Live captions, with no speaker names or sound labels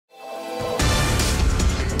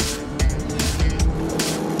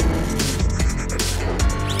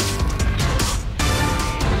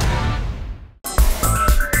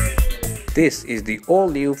This is the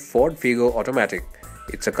all-new Ford Figo Automatic.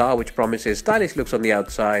 It's a car which promises stylish looks on the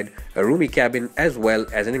outside, a roomy cabin as well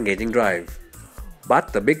as an engaging drive.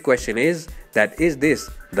 But the big question is this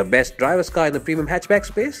the best driver's car in the premium hatchback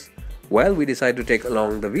space? Well, we decided to take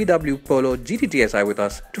along the VW Polo GT TSI with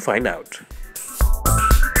us to find out.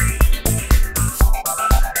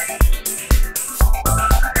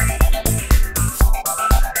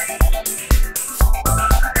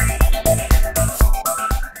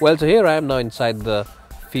 Well, so here I am now inside the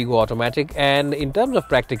Figo Automatic, and in terms of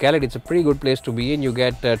practicality, it's a pretty good place to be in. You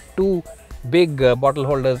get two big bottle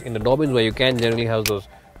holders in the door bins where you can generally house those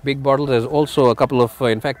big bottles. There's also a couple of,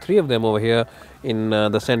 in fact, three of them over here in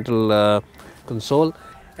the central console.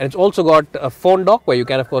 And it's also got a phone dock where you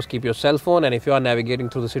can, of course, keep your cell phone. And if you are navigating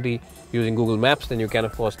through the city using Google Maps, then you can,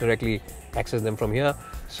 of course, directly access them from here.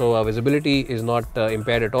 So visibility is not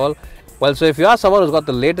impaired at all. Well, so if you are someone who's got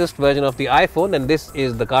the latest version of the iPhone, then this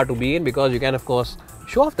is the car to be in, because you can, of course,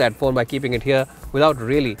 show off that phone by keeping it here without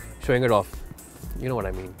really showing it off. You know what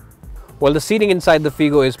I mean. Well, the seating inside the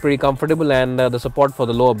Figo is pretty comfortable, and the support for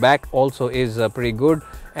the lower back also is pretty good.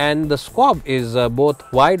 And the squab is both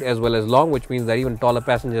wide as well as long, which means that even taller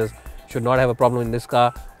passengers should not have a problem in this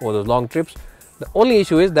car over those long trips. The only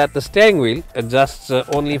issue is that the steering wheel adjusts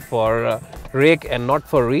only for rake and not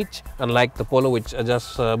for reach, unlike the Polo, which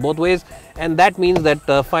adjusts both ways. And that means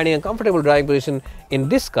that finding a comfortable driving position in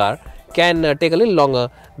this car can take a little longer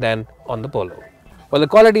than on the Polo. Well, the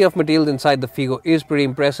quality of materials inside the Figo is pretty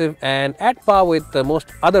impressive and at par with most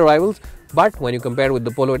other rivals, but when you compare it with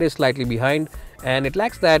the Polo, it is slightly behind, and it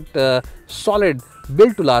lacks that solid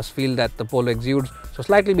built to last feel that the Polo exudes, so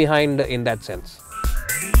slightly behind in that sense.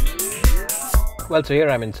 Well, so here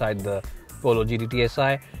I'm inside the Polo GT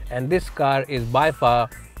TSI, and this car is by far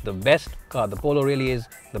the best car. The Polo really is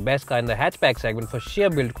the best car in the hatchback segment for sheer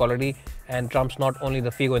build quality, and trumps not only the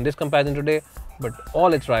Figo in this comparison today, but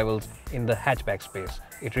all its rivals in the hatchback space.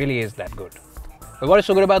 It really is that good. But what is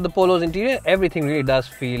so good about the Polo's interior? Everything really does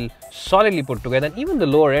feel solidly put together, and even the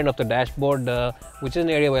lower end of the dashboard, which is an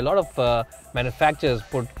area where a lot of manufacturers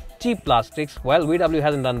put cheap plastics. Well, VW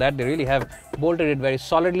hasn't done that. They really have bolted it very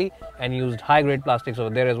solidly and used high-grade plastics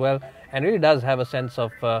over there as well, and really does have a sense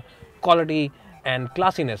of quality and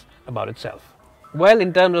classiness about itself. Well,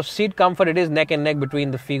 in terms of seat comfort, it is neck and neck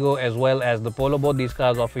between the Figo as well as the Polo. Both these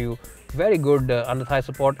cars offer you very good under-thigh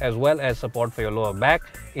support as well as support for your lower back.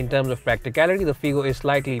 In terms of practicality, the Figo is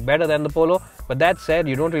slightly better than the Polo, but that said,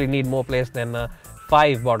 you don't really need more place than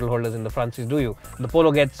 5 bottle holders in the front seats, do you? The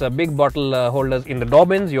Polo gets big bottle holders in the door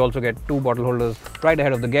bins. You also get 2 bottle holders right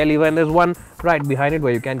ahead of the gear lever, and there's one right behind it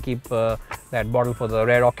where you can keep that bottle for the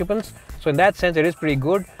rear occupants. So in that sense, it is pretty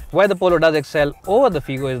good. Where the Polo does excel over the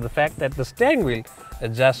Figo is the fact that the steering wheel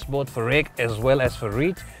adjusts both for rake as well as for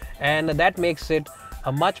reach, and that makes it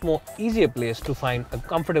a much more easier place to find a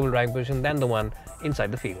comfortable driving position than the one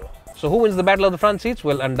inside the Figo. So who wins the battle of the front seats?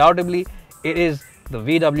 Well, undoubtedly it is the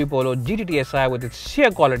VW Polo GT TSI with its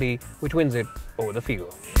sheer quality, which wins it over the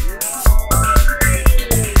Figo.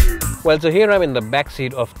 Well, so here I'm in the back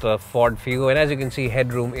seat of the Ford Figo, and as you can see,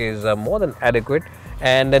 headroom is more than adequate,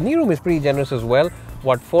 and the knee room is pretty generous as well.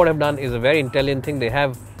 What Ford have done is a very intelligent thing. They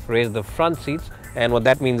have raised the front seats, and what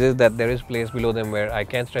that means is that there is place below them where I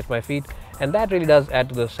can stretch my feet, and that really does add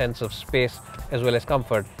to the sense of space as well as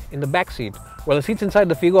comfort in the back seat. Well, the seats inside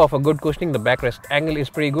the Figo offer good cushioning. The backrest angle is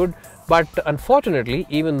pretty good, but unfortunately,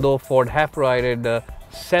 even though Ford have provided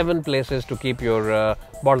 7 places to keep your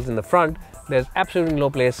bottles in the front, there's absolutely no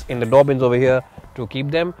place in the door bins over here to keep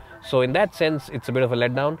them. So in that sense, it's a bit of a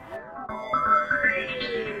letdown.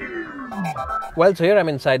 Well, so here I'm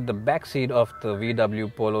inside the back seat of the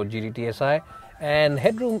VW Polo GT TSI, and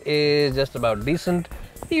headroom is just about decent.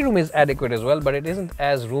 Knee room is adequate as well, but it isn't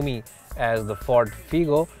as roomy as the Ford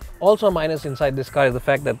Figo. Also a minus inside this car is the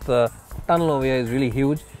fact that the tunnel over here is really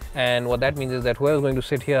huge, and what that means is that whoever's going to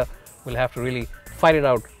sit here will have to really fight it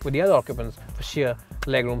out with the other occupants for sheer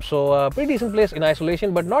legroom. So pretty decent place in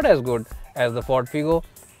isolation, but not as good as the Ford Figo.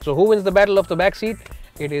 So who wins the battle of the back seat?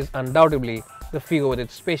 It is undoubtedly the Figo with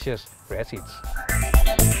its spacious rear seats.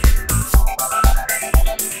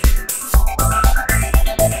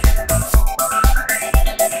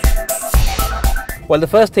 Well, the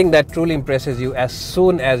first thing that truly impresses you as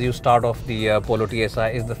soon as you start off the Polo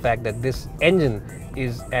TSI is the fact that this engine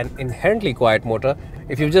is an inherently quiet motor.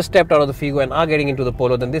 If you've just stepped out of the Figo and are getting into the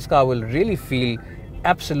Polo, then this car will really feel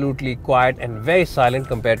absolutely quiet and very silent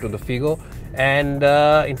compared to the Figo. And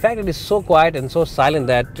in fact, it is so quiet and so silent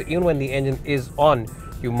that even when the engine is on,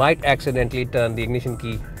 you might accidentally turn the ignition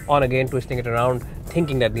key on again, twisting it around,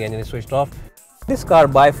 thinking that the engine is switched off. This car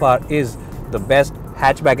by far is the best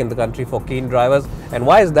hatchback in the country for keen drivers. And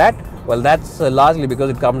why is that? Well, that's largely because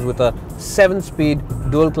it comes with a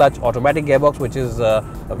 7-speed dual clutch automatic gearbox, which is a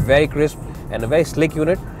very crisp and a very slick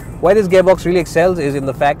unit. Why this gearbox really excels is in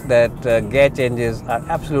the fact that gear changes are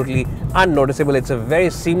absolutely unnoticeable. It's a very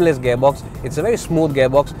seamless gearbox, it's a very smooth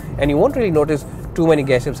gearbox, and you won't really notice too many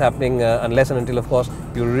gear shifts happening unless and until, of course,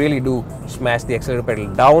 you really do smash the accelerator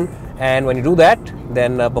pedal down. And when you do that,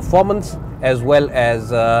 then performance as well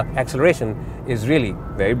as acceleration is really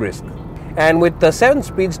very brisk. And with the 7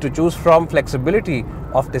 speeds to choose from, flexibility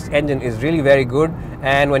of this engine is really very good.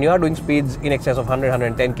 And when you are doing speeds in excess of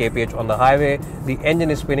 100-110 kph on the highway, the engine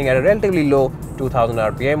is spinning at a relatively low 2000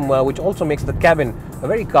 rpm, which also makes the cabin a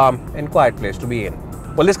very calm and quiet place to be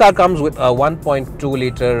in. Well, this car comes with a 1.2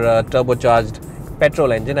 litre turbocharged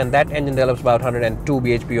petrol engine, and that engine develops about 102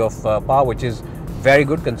 bhp of power, which is very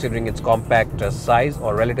good considering its compact size,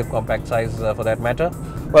 or relative compact size for that matter.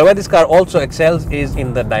 Well, where this car also excels is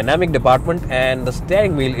in the dynamic department, and the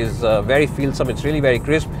steering wheel is very feelsome. It's really very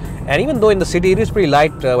crisp, and even though in the city it is pretty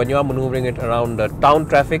light when you are maneuvering it around town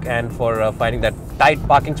traffic and for finding that tight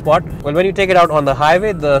parking spot, well, when you take it out on the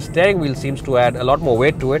highway, the steering wheel seems to add a lot more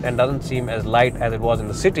weight to it and doesn't seem as light as it was in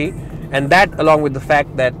the city. And that, along with the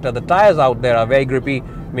fact that the tires out there are very grippy,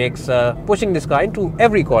 makes pushing this car into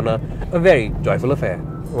every corner a very joyful affair.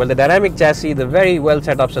 Well, the dynamic chassis, the very well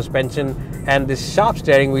set up suspension, and this sharp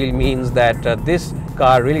steering wheel means that this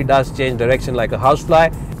car really does change direction like a housefly.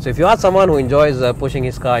 So if you are someone who enjoys pushing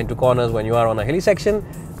his car into corners when you are on a hilly section,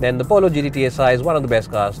 then the Polo GT TSI is one of the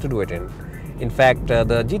best cars to do it in. In fact,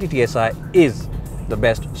 the GT TSI is the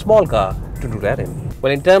best small car to do that in.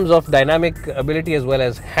 Well, in terms of dynamic ability as well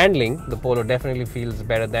as handling, the Polo definitely feels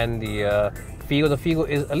better than the Figo. The Figo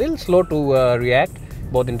is a little slow to react,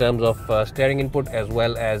 both in terms of steering input as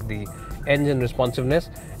well as the engine responsiveness,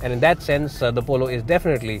 and in that sense the Polo is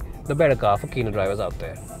definitely the better car for keener drivers out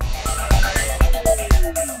there.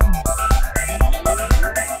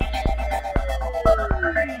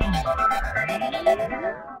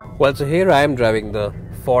 Well, so here I am driving the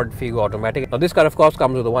Ford Figo automatic. Now this car of course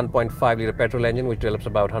comes with a 1.5 litre petrol engine which develops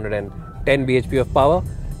about 110 bhp of power,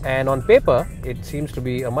 and on paper it seems to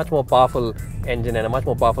be a much more powerful engine and a much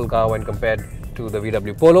more powerful car when compared to the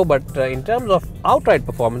VW Polo, but in terms of outright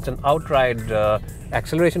performance and outright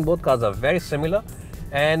acceleration, both cars are very similar.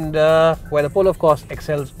 And where the Polo of course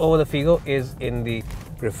excels over the Figo is in the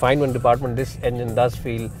refinement department. This engine does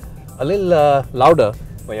feel a little louder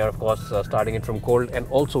when you're of course starting it from cold, and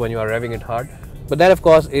also when you are revving it hard. But that of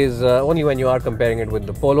course is only when you are comparing it with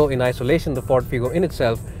the Polo. In isolation, the Ford Figo in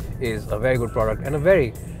itself is a very good product and a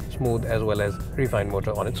very smooth as well as refined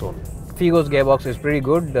motor on its own. Figo's gearbox is pretty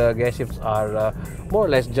good. Gear shifts are more or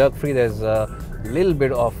less jerk free. There's a little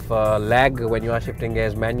bit of lag when you are shifting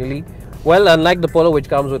gears manually. Well, unlike the Polo, which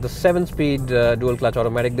comes with a 7-speed dual clutch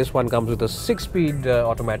automatic, this one comes with a 6-speed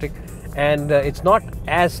automatic, and it's not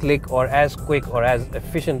as slick or as quick or as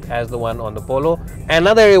efficient as the one on the Polo.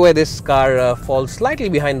 Another area where this car falls slightly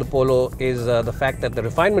behind the Polo is the fact that the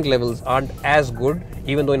refinement levels aren't as good.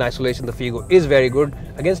 Even though in isolation the Figo is very good,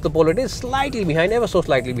 against the Polo it is slightly behind, ever so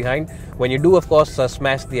slightly behind. When you do of course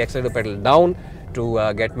smash the accelerator pedal down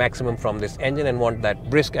to get maximum from this engine and want that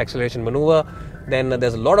brisk acceleration maneuver, then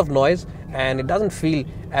there's a lot of noise and it doesn't feel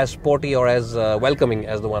as sporty or as welcoming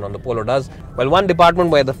as the one on the Polo does. Well, one department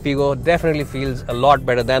where the Figo definitely feels a lot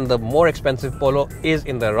better than the more expensive Polo is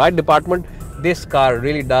in the ride department. This car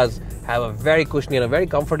really does have a very cushiony and a very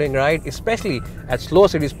comforting ride, especially at slow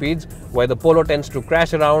city speeds where the Polo tends to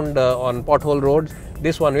crash around on pothole roads.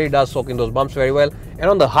 This one really does soak in those bumps very well, and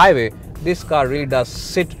on the highway this car really does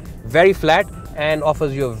sit very flat and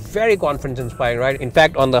offers you a very confidence-inspiring ride. In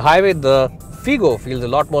fact, on the highway the Figo feels a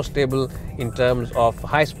lot more stable in terms of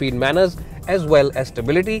high-speed manners as well as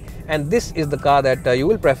stability, and this is the car that you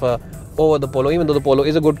will prefer over the Polo. Even though the Polo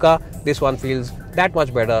is a good car, this one feels that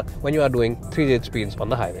much better when you are doing 3-digit speeds on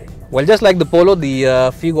the highway. Well, just like the Polo, the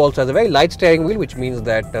Figo also has a very light steering wheel, which means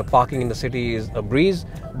that parking in the city is a breeze.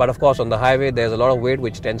 But of course on the highway there's a lot of weight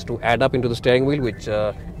which tends to add up into the steering wheel, which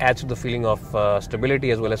adds to the feeling of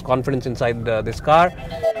stability as well as confidence inside this car.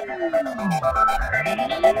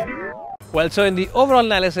 Well, so in the overall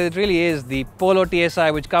analysis, it really is the Polo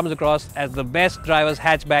TSI which comes across as the best driver's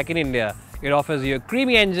hatchback in India. It offers you a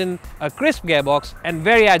creamy engine, a crisp gearbox and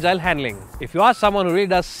very agile handling. If you are someone who really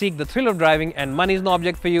does seek the thrill of driving and money is no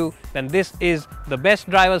object for you, then this is the best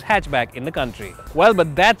driver's hatchback in the country. Well,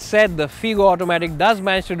 but that said, the Figo Automatic does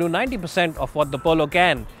manage to do 90% of what the Polo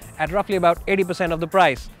can at roughly about 80% of the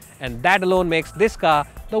price. And that alone makes this car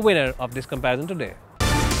the winner of this comparison today.